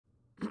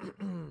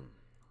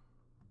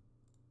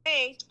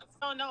Hey,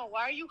 no.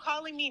 Why are you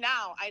calling me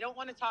now? I don't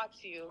want to talk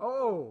to you.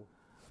 Oh.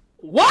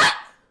 What?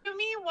 You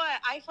mean what?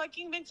 I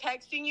fucking been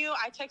texting you.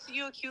 I texted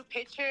you a cute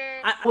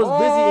picture. I was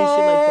busy and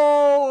shit like that.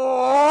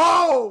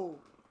 Oh.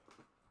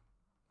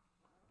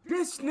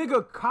 This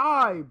nigga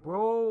Kai,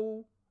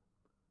 bro.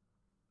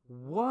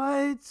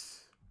 What?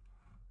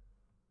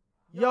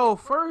 Yo,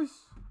 first.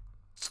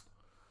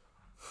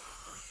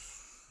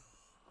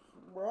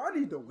 Bro, I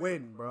need to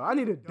win, bro. I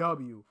need a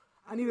W.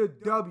 I need a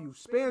W.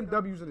 Spam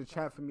W's in the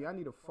chat for me. I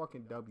need a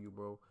fucking W,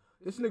 bro.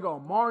 This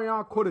nigga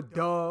Omarion caught a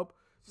dub.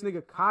 This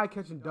nigga Kai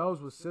catching dubs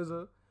with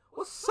SZA.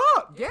 What's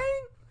up, gang?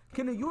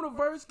 Can the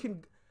universe, you know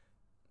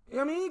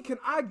what I mean? Can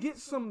I get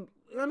some,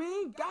 you know what I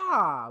mean?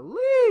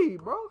 Golly,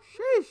 bro.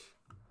 Sheesh.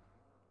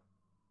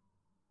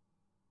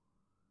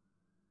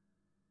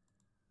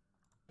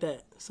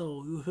 That.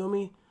 So, you feel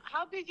me?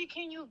 How busy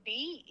can you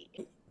be?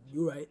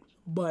 You're right.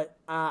 But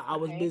I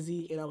was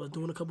busy and I was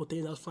doing a couple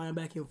things. I was flying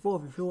back and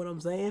forth. You feel what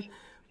I'm saying?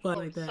 But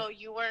like that. So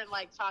you weren't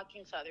like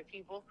talking to other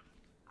people?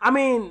 I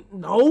mean,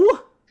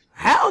 no.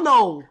 Hell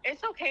no.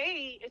 It's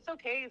okay. It's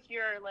okay if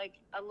you're like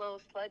a little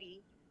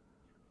slutty.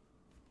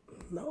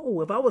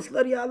 No, if I was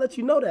slutty, I'll let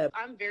you know that.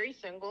 I'm very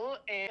single.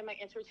 And am I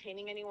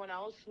entertaining anyone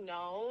else?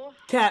 No.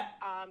 Cap.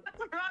 That's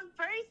the wrong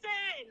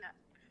person.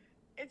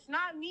 It's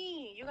not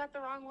me. You got the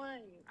wrong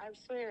one. I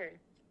swear.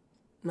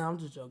 Nah, I'm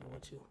just joking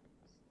with you.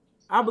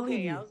 I believe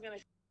you. I was gonna...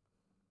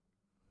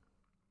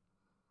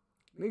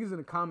 Niggas in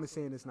the comments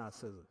saying it's not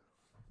SZA.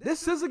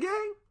 This SZA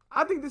gang?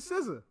 I think this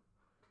SZA.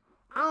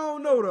 I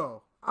don't know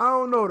though.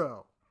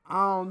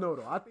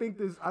 I think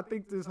this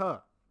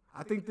her.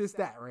 I think this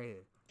that right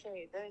here.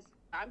 Okay,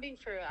 I'm being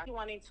for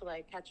wanting to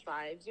like catch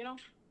vibes, you know?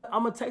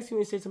 I'm gonna text you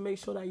and shit to make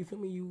sure that you feel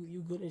me,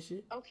 you good and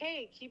shit.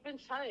 Okay, keep in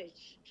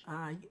touch.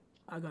 I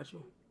got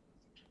you.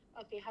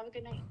 Okay, have a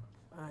good night.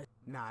 Alright.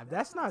 Nah, if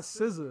that's not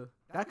SZA,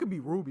 that could be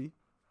Ruby.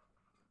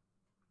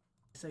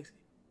 Sexy.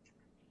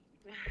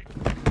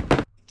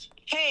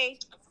 Hey.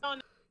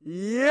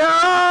 Yo!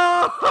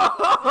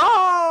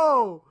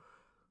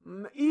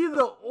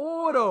 Either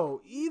or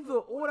though.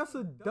 That's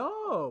a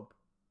dub.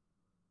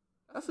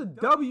 That's a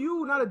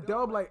W, not a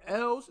dub like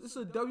L's. It's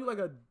a W like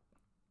a...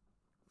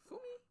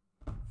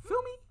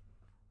 Feel me?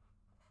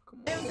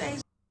 Come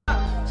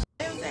on.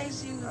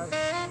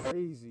 That's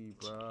crazy,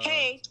 bro.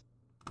 Hey.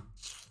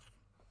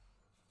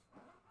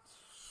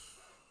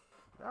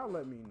 Y'all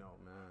let me know,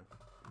 man.